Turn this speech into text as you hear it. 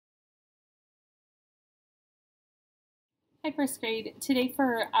Hi, first grade. Today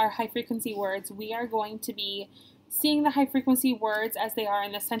for our high frequency words, we are going to be seeing the high frequency words as they are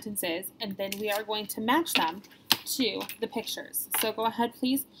in the sentences, and then we are going to match them to the pictures. So go ahead,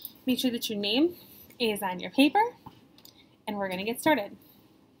 please. Make sure that your name is on your paper, and we're going to get started.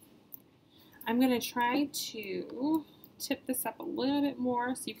 I'm going to try to tip this up a little bit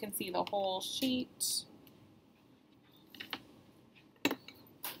more so you can see the whole sheet.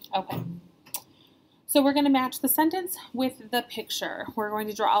 Okay. So we're going to match the sentence with the picture. We're going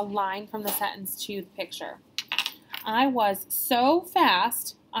to draw a line from the sentence to the picture. I was so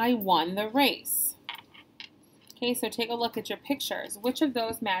fast, I won the race. Okay, so take a look at your pictures. Which of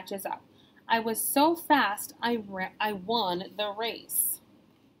those matches up? I was so fast, I won the race.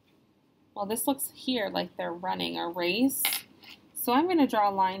 Well, this looks here like they're running a race. So I'm going to draw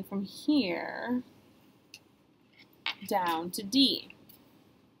a line from here down to D.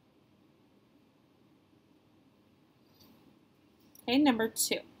 Okay, number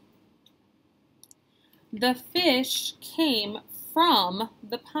 2. The fish came from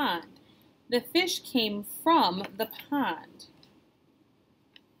the pond. The fish came from the pond.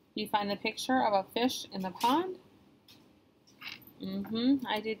 Do you find the picture of a fish in the pond?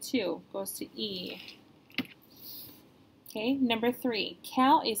 I did too. Goes to E. Okay, number 3.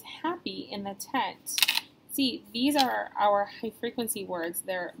 Cal is happy in the tent. See, these are our high frequency words.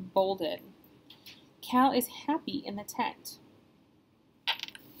 They're bolded. Cal is happy in the tent.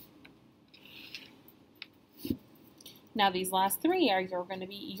 Now these last 3 are going to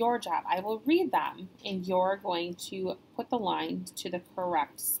be your job. I will read them, and you're going to put the line to the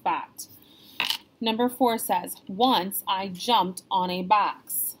correct spot. Number 4 says, once I jumped on a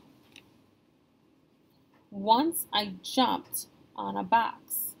box. Once I jumped on a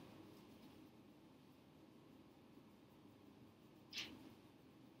box.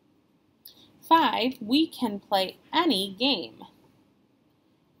 Five, we can play any game.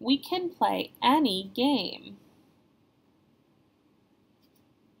 We can play any game.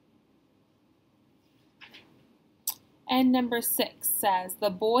 And number 6 says, the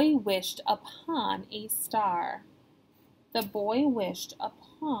boy wished upon a star. The boy wished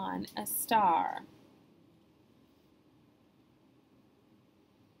upon a star.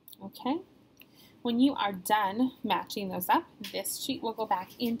 Okay? When you are done matching those up, this sheet will go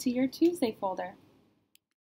back into your Tuesday folder.